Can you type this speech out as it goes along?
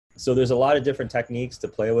So there's a lot of different techniques to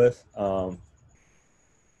play with for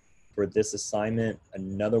this assignment.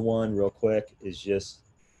 Another one real quick is just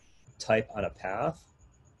type on a path.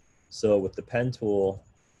 So with the pen tool,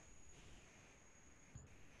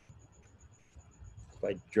 if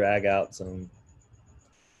I drag out some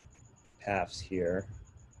paths here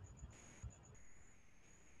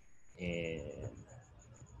and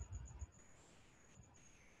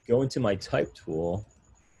go into my type tool,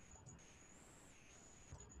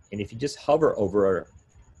 and if you just hover over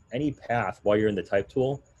any path while you're in the type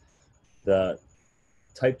tool, the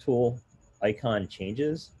type tool icon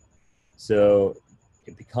changes. So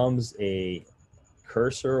it becomes a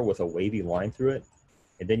cursor with a wavy line through it.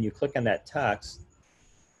 And then you click on that text,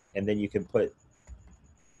 and then you can put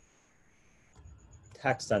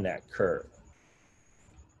text on that curve.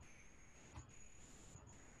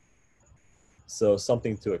 So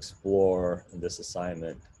something to explore in this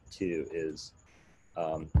assignment too is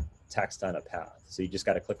text on a path. So you just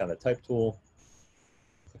got to click on the type tool,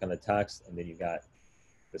 click on the text, and then you got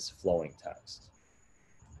this flowing text.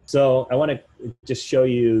 So I want to just show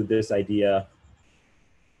you this idea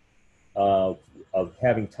of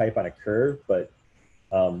having type on a curve, but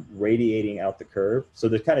radiating out the curve. So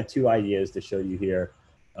there's kind of two ideas to show you here.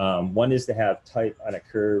 One is to have type on a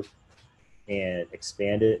curve and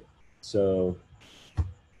expand it. So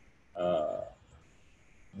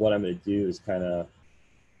what I'm going to do is kind of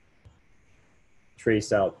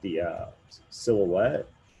trace out the silhouette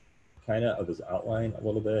kind of his outline a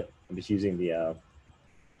little bit. I'm just using the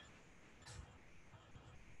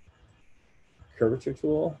curvature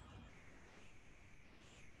tool.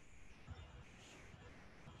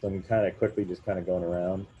 So I'm kind of quickly just kind of going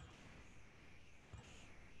around.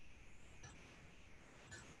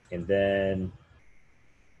 And then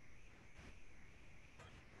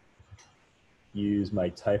use my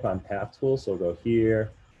type on path tool. So I'll go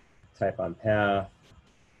here, type on path.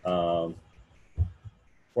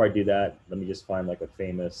 Before I do that, let me just find like a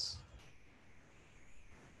famous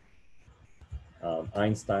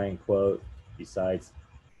Einstein quote besides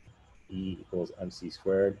E equals MC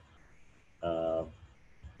squared. Oh,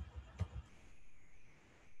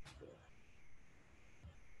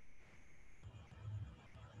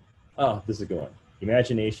 this is a good one.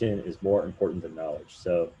 Imagination is more important than knowledge.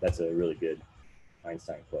 So that's a really good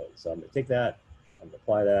Einstein quote. So I'm going to take that, I'm going to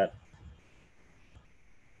apply that.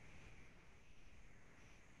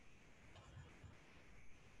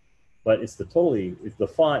 But it's the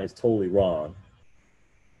font is totally wrong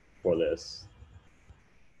for this.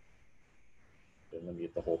 And let me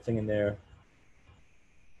get the whole thing in there.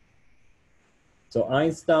 So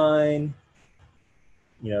Einstein,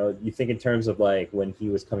 you know, you think in terms of like when he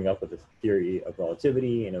was coming up with the theory of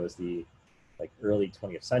relativity, and it was the like early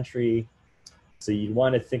 20th century. So you'd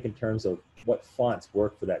want to think in terms of what fonts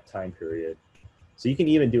work for that time period. So you can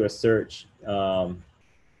even do a search, you know,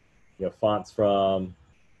 fonts from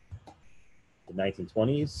the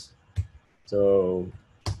 1920s. So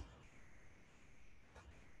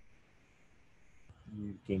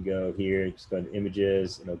you can go here, just go to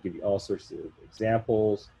images, and it'll give you all sorts of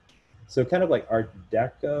examples. So kind of like Art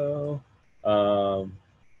Deco, and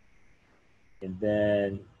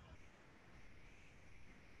then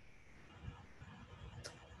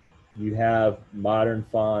you have modern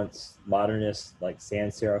fonts, modernist like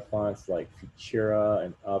sans serif fonts like Futura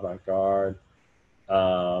and Avant-Garde.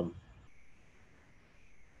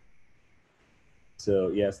 So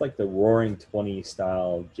yeah, it's like the Roaring 20s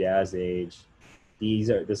style Jazz Age.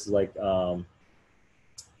 This is like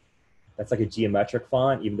that's like a geometric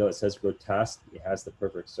font, even though it says grotesque, it has the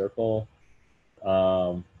perfect circle.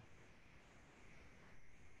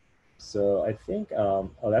 So I think,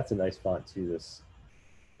 oh, that's a nice font too.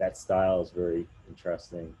 That style is very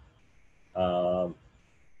interesting.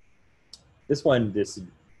 This one, this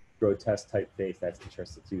grotesque typeface, that's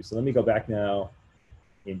interesting too. So let me go back now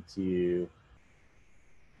into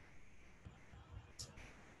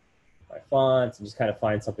my fonts and just kind of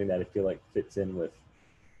find something that I feel like fits in with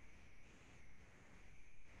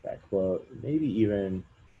that quote. Maybe even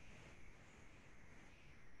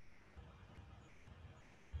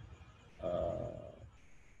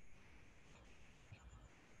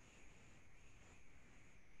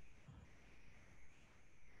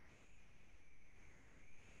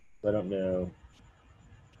I don't know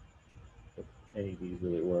if any of these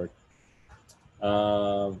really work.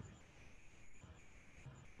 Let's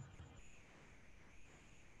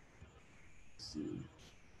see.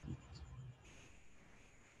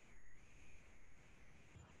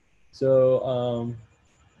 So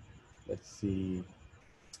let's see.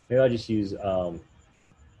 Maybe I'll just use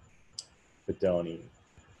Bedoni.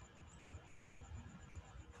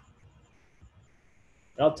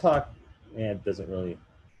 I'll talk, and it doesn't really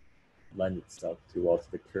lend itself too well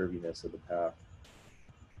to the curviness of the path.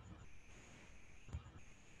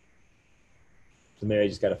 So maybe I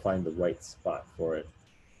just got to find the right spot for it.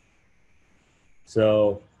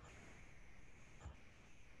 So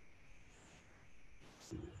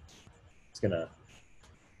it's gonna,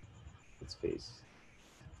 let's space.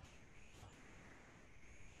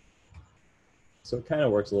 So it kind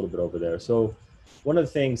of works a little bit over there. So one of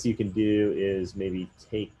the things you can do is maybe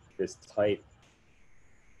take this type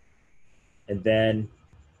and then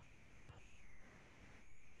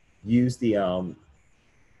use the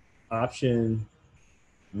option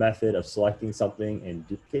method of selecting something and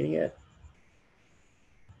duplicating it.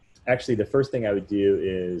 Actually, the first thing I would do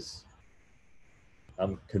is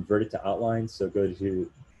convert it to outline. So go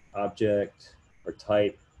to object or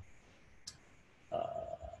type,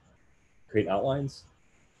 create outlines,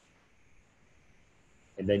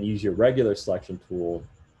 and then use your regular selection tool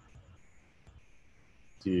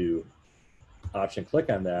to option click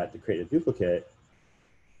on that to create a duplicate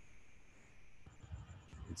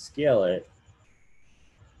and scale it.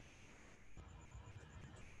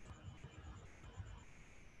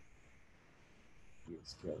 You can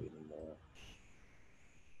scale even more.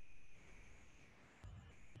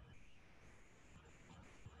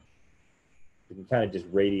 You can kind of just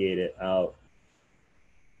radiate it out.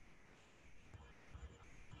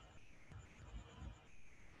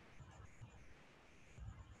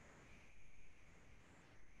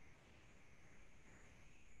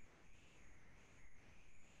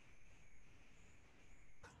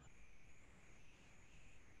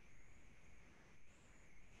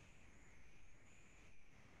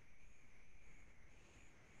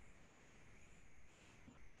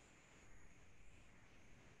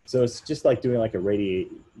 So it's just like doing like a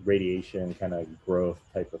radiation kind of growth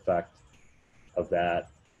type effect of that.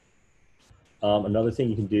 Another thing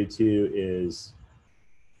you can do too is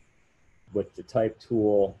with the type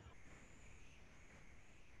tool,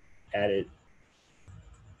 add it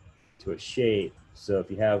to a shape. So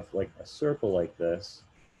if you have like a circle like this,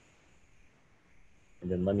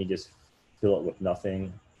 and then let me just fill it with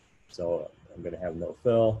nothing. So I'm going to have no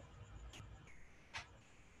fill.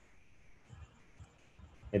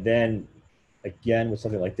 And then again, with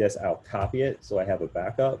something like this, I'll copy it so I have a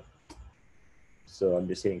backup. So I'm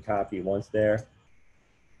just hitting copy once there.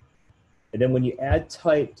 And then when you add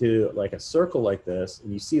type to like a circle like this,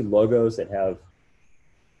 and you see logos that have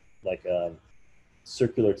like a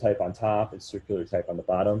circular type on top and circular type on the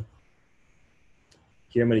bottom.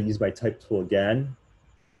 Here I'm going to use my type tool again.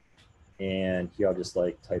 And here I'll just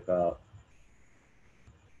like type out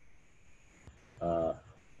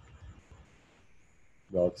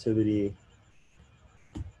relativity.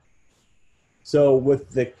 So with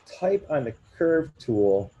the type on the curve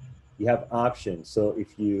tool, you have options. So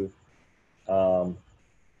if you, let's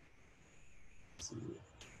see,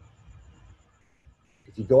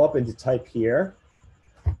 if you go up into type here,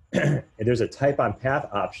 and there's a type on path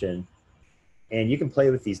option, and you can play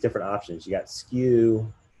with these different options. You got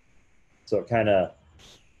skew, so it kind of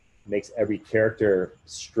makes every character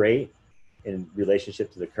straight in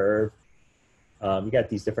relationship to the curve. You got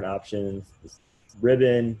these different options. This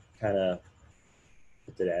ribbon kind of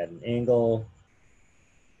puts it at an angle.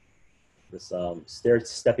 This stair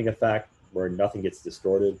stepping effect where nothing gets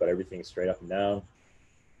distorted, but everything is straight up and down.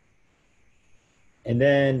 And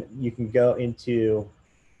then you can go into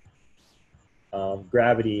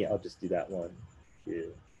gravity. I'll just do that one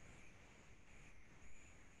too.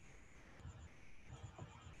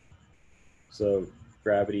 So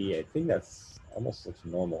gravity, I think that's almost looks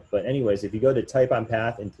normal. But anyways, if you go to type on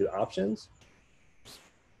path into options,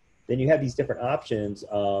 then you have these different options.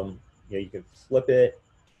 You know, you can flip it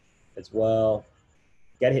as well.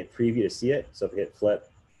 You gotta hit preview to see it. So if you hit flip,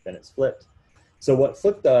 then it's flipped. So what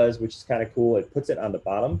flip does, which is kind of cool, it puts it on the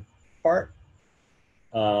bottom part.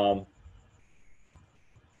 And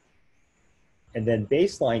then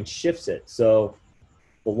baseline shifts it. So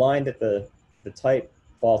the line that the type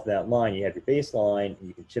falls to that line, you have your baseline, and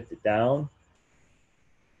you can shift it down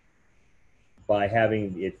by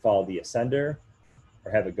having it follow the ascender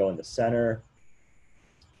or have it go in the center.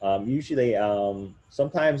 Usually,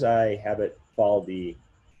 sometimes I have it follow the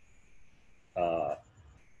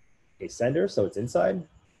ascender, so it's inside.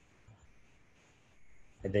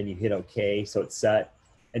 And then you hit OK, so it's set.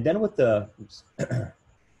 And then with the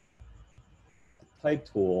type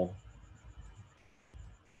tool,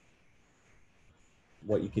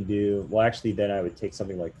 what you can do, well, actually, then I would take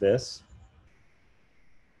something like this.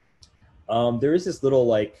 There is this little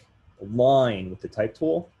like line with the type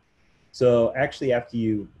tool. So actually, after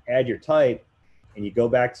you add your type and you go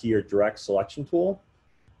back to your direct selection tool,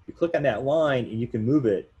 You click on that line and you can move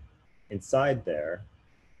it inside there.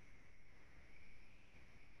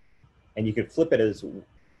 And you can flip it as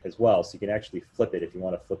well. So you can actually flip it if you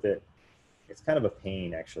want to flip it. It's kind of a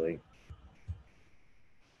pain actually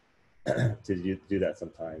to do that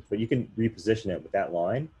sometimes, but you can reposition it with that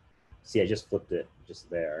line. See, I just flipped it just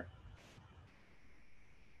there.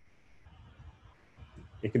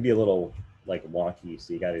 It can be a little like wonky,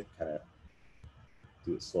 so you got to kind of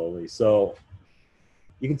do it slowly. So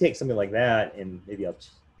you can take something like that and maybe and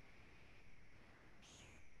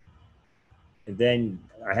then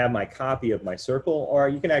I have my copy of my circle, or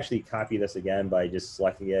you can actually copy this again by just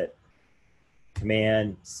selecting it,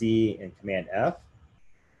 Command C and Command F.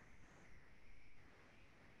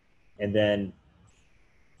 And then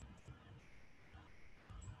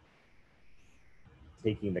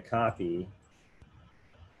taking the copy,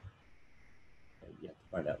 you have to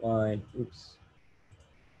find that line, oops.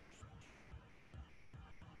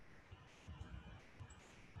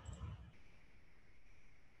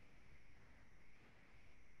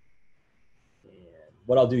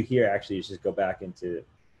 What I'll do here actually is just go back into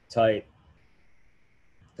type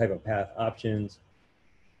of path options,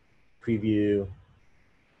 preview,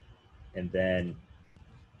 and then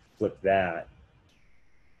flip that,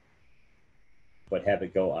 but have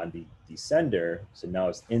it go on the descender. So now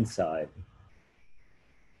it's inside.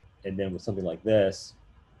 And then with something like this,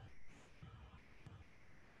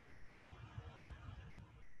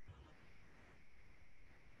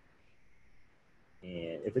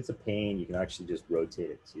 and if it's a pain, you can actually just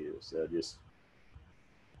rotate it too. So just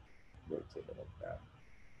rotate it like that.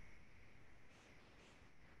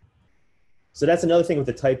 So that's another thing with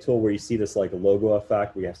the type tool where you see this like a logo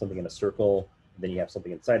effect where you have something in a circle, then you have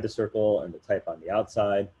something inside the circle and the type on the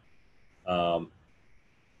outside. I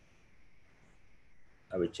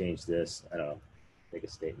would change this, I don't know, make a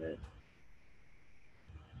statement.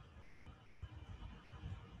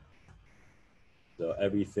 So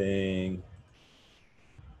everything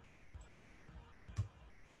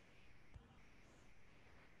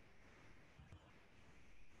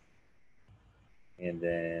and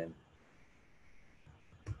then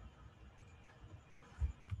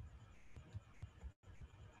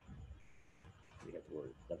you have the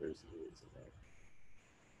word letters is in there.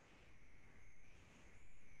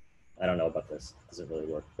 I don't know about this. It doesn't really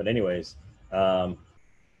work. But anyways, I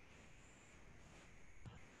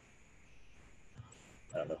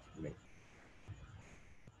don't know.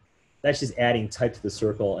 That's just adding type to the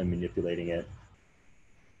circle and manipulating it.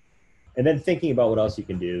 And then thinking about what else you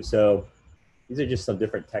can do. So these are just some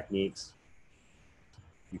different techniques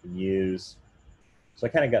you can use. So I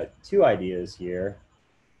kind of got two ideas here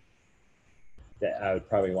that I would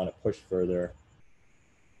probably want to push further.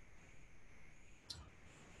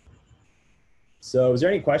 So is there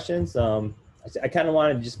any questions? I kind of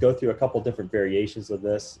wanted to just go through a couple different variations of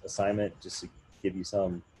this assignment just to give you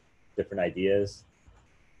some different ideas.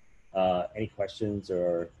 Any questions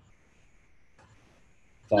or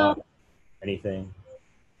thought, no. Anything?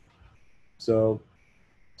 So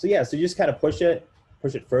yeah, so you just kind of push it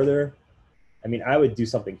further. I mean, I would do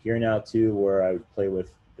something here now too, where I would play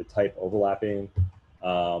with the type overlapping,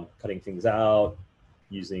 cutting things out,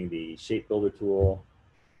 using the shape builder tool.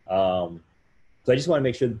 So I just want to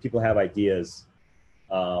make sure that people have ideas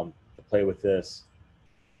to play with this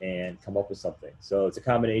and come up with something. So it's a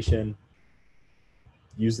combination.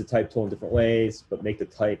 Use the type tool in different ways, but make the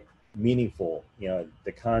type meaningful. You know,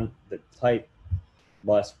 the type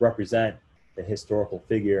must represent the historical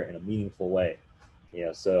figure in a meaningful way. You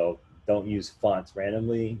know, so don't use fonts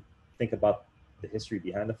randomly. Think about the history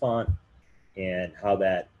behind the font and how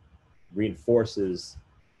that reinforces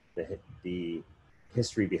the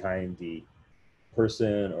history behind the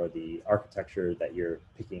person or the architecture that you're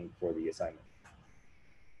picking for the assignment.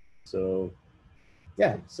 So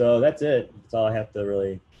yeah, so that's it. That's all I have to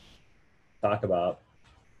really talk about.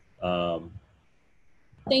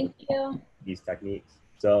 Thank you. These techniques.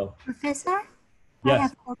 So Professor, yes. I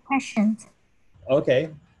have a question. Okay.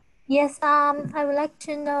 Yes, I would like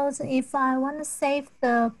to know if I want to save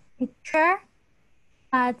the picture,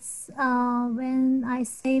 but when I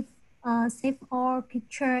save all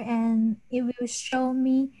picture and it will show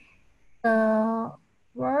me the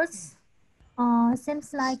words.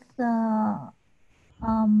 Seems like the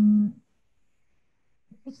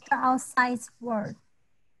picture outside word,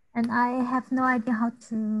 and I have no idea how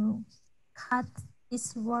to cut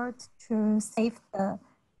this word to save the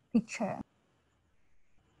picture.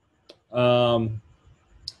 What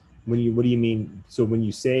do you mean? So when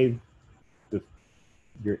you save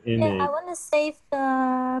your image, yeah, I want to save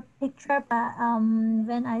the picture, but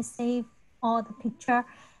when I save all the picture,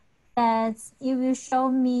 that it will show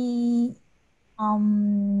me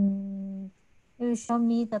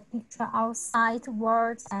the picture outside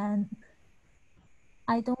words, and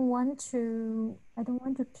I don't want to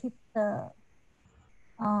keep the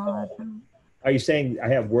Are you saying I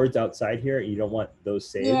have words outside here and you don't want those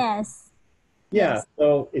saved? yes, Yeah. yes.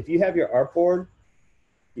 So if you have your artboard,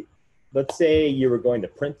 let's say you were going to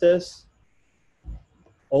print this,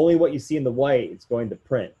 only what you see in the white it's going to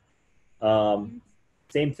print. Um,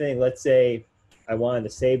 Same thing. Let's say I wanted to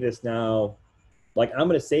save this now. Like I'm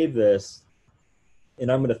going to save this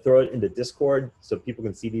and I'm going to throw it into Discord so people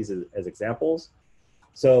can see these as examples.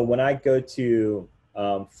 So when I go to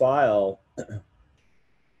file,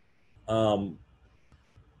 um,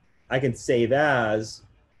 I can save as,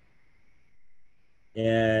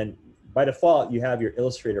 and by default you have your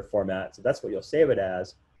Illustrator format, so that's what you'll save it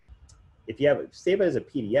as. If you have save it as a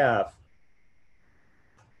PDF,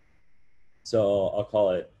 so I'll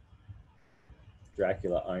call it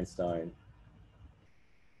Dracula Einstein,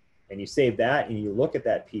 and you save that and you look at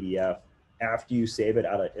that PDF after you save it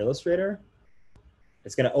out of Illustrator,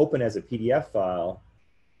 it's going to open as a PDF file,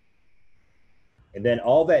 and then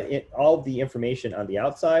all of the information on the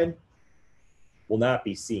outside will not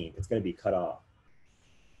be seen. It's going to be cut off.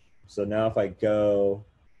 So now if I go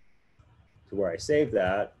to where I saved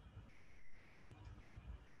that,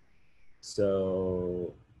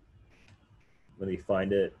 so let me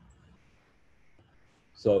find it.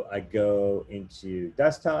 So I go into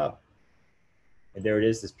desktop, and there it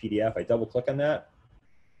is, this PDF. I double click on that.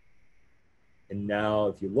 And now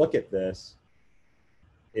if you look at this,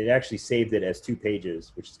 it actually saved it as 2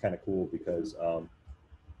 pages, which is kind of cool because,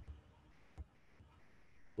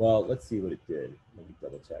 well, let's see what it did. Let me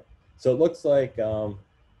double check. So it looks like,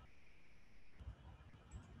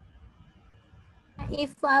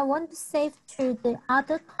 If I want to save to the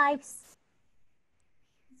other types,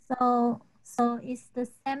 so it's the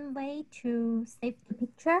same way to save the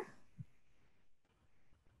picture.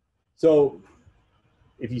 so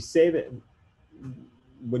if you save it,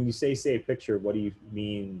 when you say save picture, what do you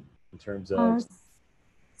mean in terms of?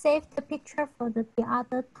 Save the picture for the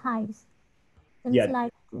other types. Things Yeah,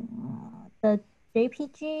 like the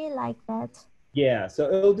JPG, like that. yeah.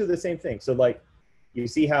 So it'll do the same thing. So like, you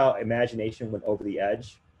see how imagination went over the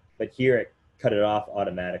edge, but here it cut it off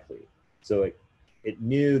automatically. So it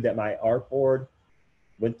knew that my artboard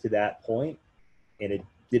went to that point, and it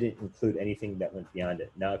didn't include anything that went beyond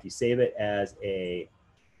it. Now, if you save it as a,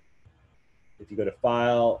 if you go to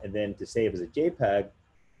File and then to save as a JPEG,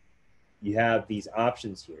 you have these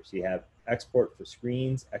options here. So you have export for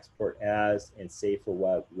screens, export as, and save for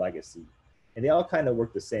web legacy. And they all kind of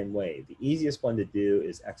work the same way. The easiest one to do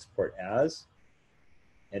is export as,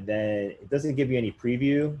 and then it doesn't give you any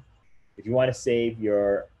preview. If you want to save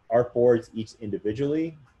your artboards each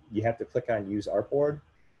individually, you have to click on use artboard,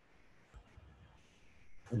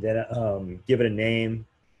 and then give it a name.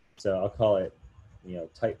 So I'll call it,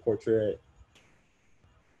 type portrait.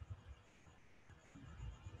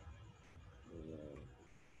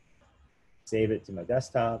 Save it to my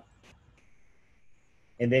desktop.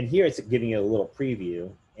 And then here it's giving you a little preview,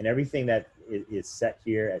 and everything that is set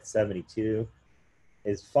here at 72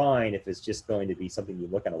 is fine if it's just going to be something you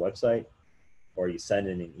look on a website or you send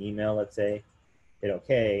in an email, let's say, hit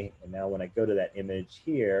OK. And now when I go to that image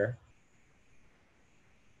here,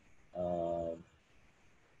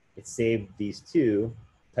 it saved these 2,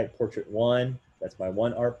 type portrait 1, that's my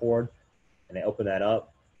 1 artboard, and I open that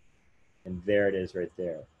up, and there it is right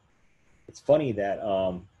there. It's funny that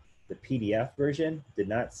the PDF version did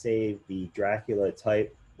not save the Dracula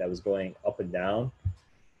type that was going up and down.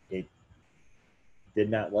 It did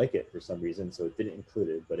not like it for some reason, so it didn't include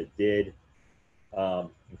it, but it did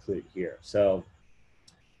include it here. So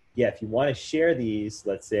yeah, if you want to share these,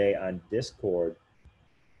 let's say on Discord,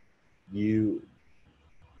 you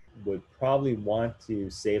would probably want to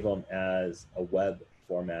save them as a web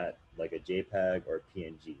format, like a JPEG or a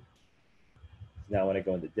PNG. Now when I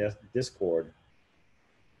go into Discord,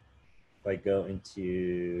 if I go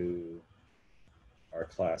into our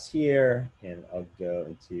class here, and I'll go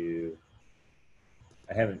into,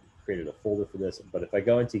 I haven't created a folder for this, but if I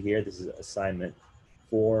go into here, this is assignment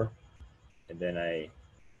 4, and then I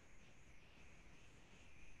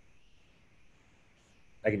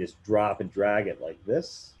can just drop and drag it like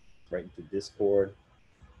this, right into Discord,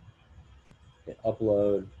 hit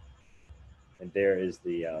upload, and there is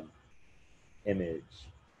the image.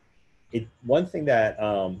 One thing that,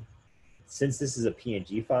 since this is a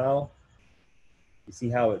PNG file, you see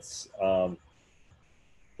how it's,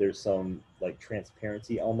 there's some like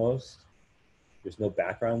transparency almost. There's no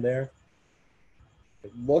background there.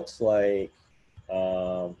 It looks like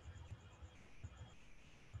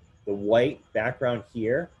the white background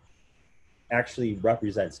here actually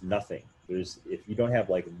represents nothing. If you don't have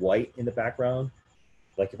like white in the background,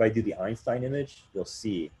 like if I do the Einstein image, you'll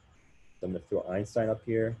see. So I'm gonna throw Einstein up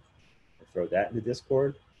here and throw that in the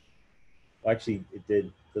Discord. Well, actually,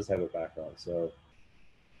 does have a background. So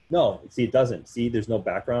no, see, it doesn't. See, there's no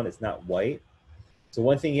background. It's not white. So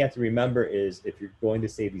one thing you have to remember is if you're going to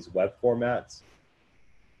save these web formats,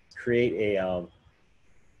 create a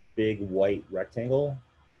big white rectangle.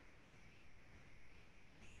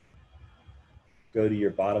 Go to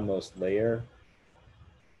your bottommost layer.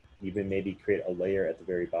 Even maybe create a layer at the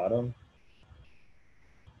very bottom.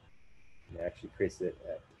 And it actually creates it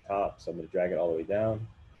at the top. So I'm going to drag it all the way down.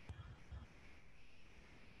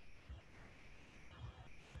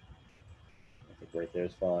 I think right there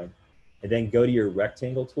is fine. And then go to your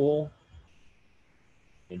rectangle tool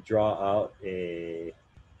and draw out a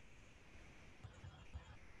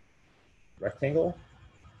rectangle.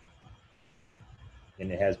 And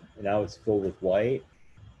now it's filled with white.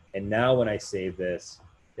 And now when I save this,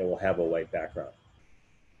 it will have a white background.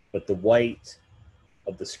 But the white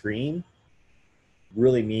of the screen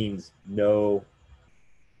really means no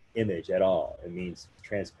image at all. It means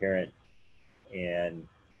transparent. And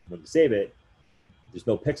when you save it, there's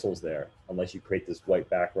no pixels there unless you create this white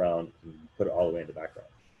background and put it all the way in the background.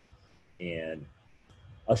 And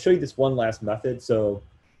I'll show you this one last method. So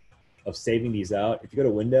of saving these out, if you go to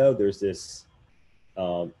Window, there's this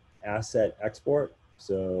asset export.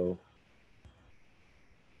 So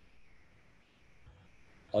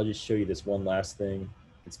I'll just show you this one last thing.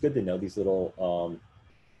 It's good to know these little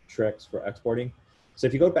tricks for exporting. So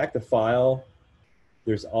if you go back to File,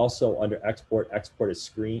 there's also under Export a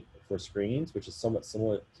screen for screens, which is somewhat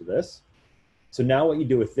similar to this. So now what you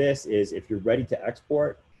do with this is if you're ready to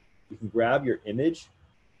export, you can grab your image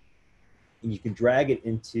and you can drag it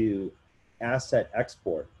into Asset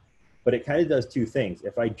Export. But it kind of does two things.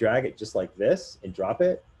 If I drag it just like this and drop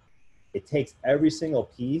it, it takes every single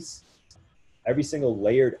piece, every single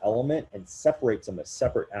layered element and separates them as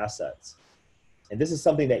separate assets. And this is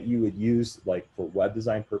something that you would use like for web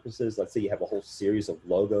design purposes. Let's say you have a whole series of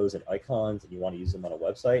logos and icons and you want to use them on a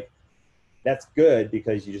website. That's good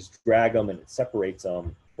because you just drag them and it separates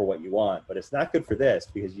them for what you want. But it's not good for this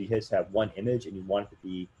because you just have one image and you want it to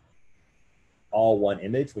be all one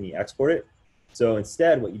image when you export it. So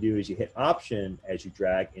instead, what you do is you hit Option as you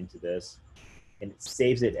drag into this and it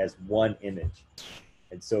saves it as one image.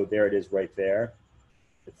 And so there it is right there.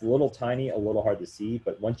 It's a little tiny, a little hard to see,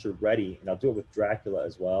 but once you're ready, and I'll do it with Dracula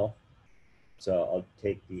as well. So I'll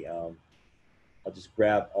take the, I'll just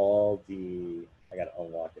grab all the, I gotta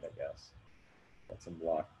unlock it, I guess. Got some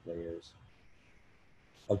locked layers.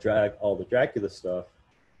 I'll drag all the Dracula stuff.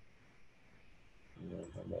 And then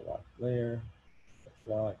one more locked layer,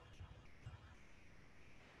 lock.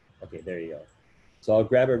 Okay, there you go. So I'll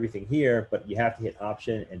grab everything here, but you have to hit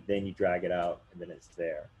Option and then you drag it out and then it's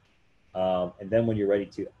there. And then when you're ready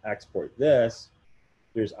to export this,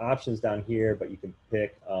 there's options down here, but you can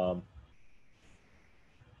pick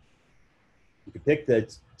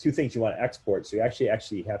the two things you want to export. So you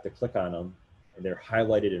actually have to click on them and they're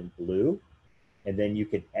highlighted in blue. And then you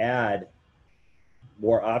can add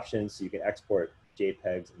more options so you can export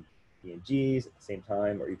JPEGs and PNGs at the same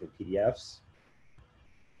time or even PDFs.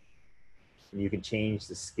 And you can change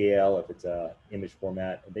the scale if it's a image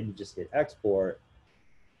format, and then you just hit export.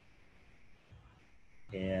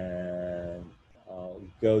 And I'll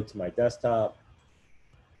go to my desktop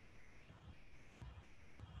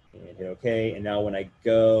and hit OK. And now when I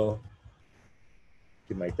go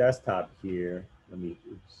to my desktop here, let me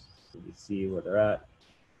see where they're at.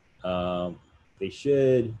 They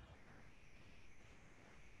should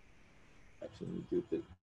actually let me do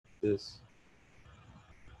this.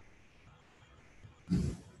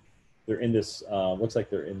 They're in this. Looks like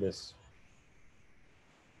they're in this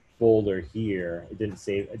folder here. It didn't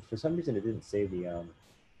save, for some reason it didn't save the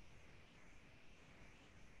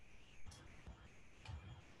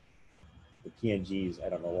PNGs. I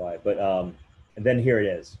don't know why, but and then here it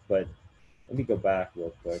is. But let me go back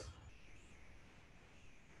real quick.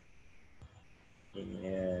 And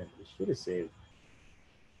it should have saved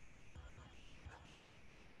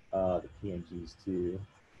the PNGs too.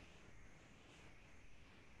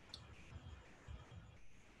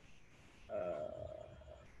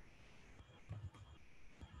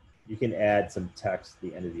 You can add some text at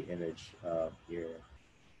the end of the image here.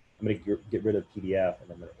 I'm going to get rid of PDF and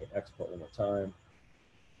I'm going to hit export one more time.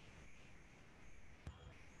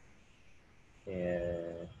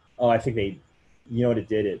 And oh, I think you know what it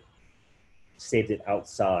did? It saved it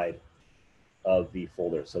outside of the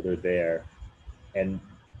folder, so they're there. And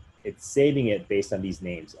it's saving it based on these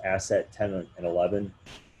names, asset 10 and 11.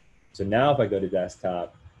 So now if I go to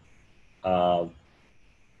desktop, and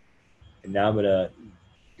now I'm gonna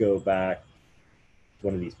go back to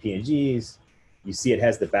one of these PNGs. You see it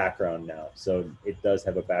has the background now. So it does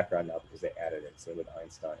have a background now because they added it. Same with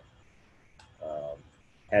Einstein.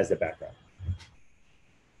 Has the background.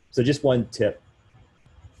 So just one tip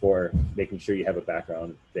for making sure you have a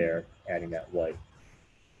background there, adding that light.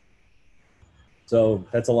 So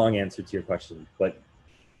that's a long answer to your question, but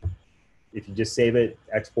if you just save it,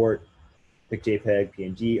 export, pick JPEG,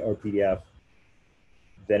 PNG, or PDF,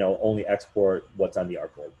 then it'll only export what's on the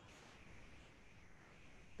artboard.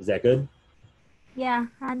 Is that good? Yeah,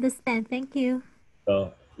 I understand. Thank you.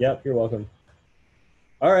 So, yep, you're welcome.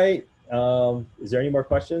 All right. Is there any more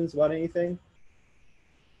questions about anything?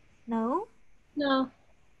 No? No.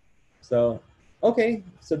 So, okay.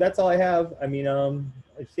 So that's all I have. I mean,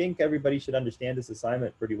 I think everybody should understand this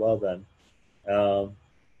assignment pretty well then.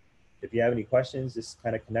 If you have any questions, just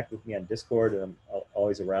kind of connect with me on Discord, and I'm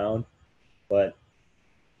always around. But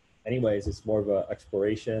anyways, it's more of an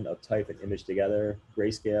exploration of type and image together,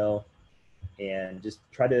 grayscale, and just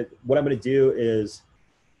try to, what I'm going to do is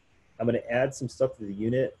I'm going to add some stuff to the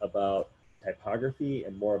unit about typography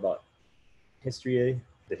and more about history,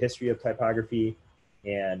 the history of typography,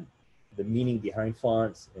 and the meaning behind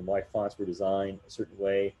fonts and why fonts were designed a certain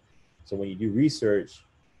way. So when you do research,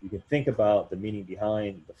 you can think about the meaning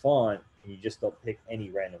behind the font, and you just don't pick any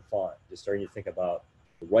random font. Just starting to think about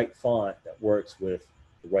the right font that works with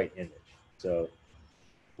the right image. So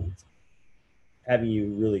having you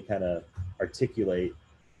really kind of articulate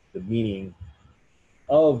the meaning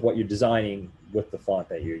of what you're designing with the font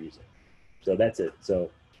that you're using. So that's it. So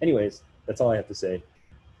anyways, that's all I have to say.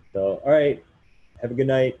 So, all right, have a good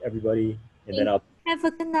night, everybody. And then I'll, Have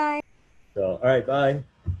a good night. so, all right, bye.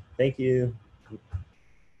 Thank you.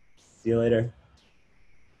 See you later.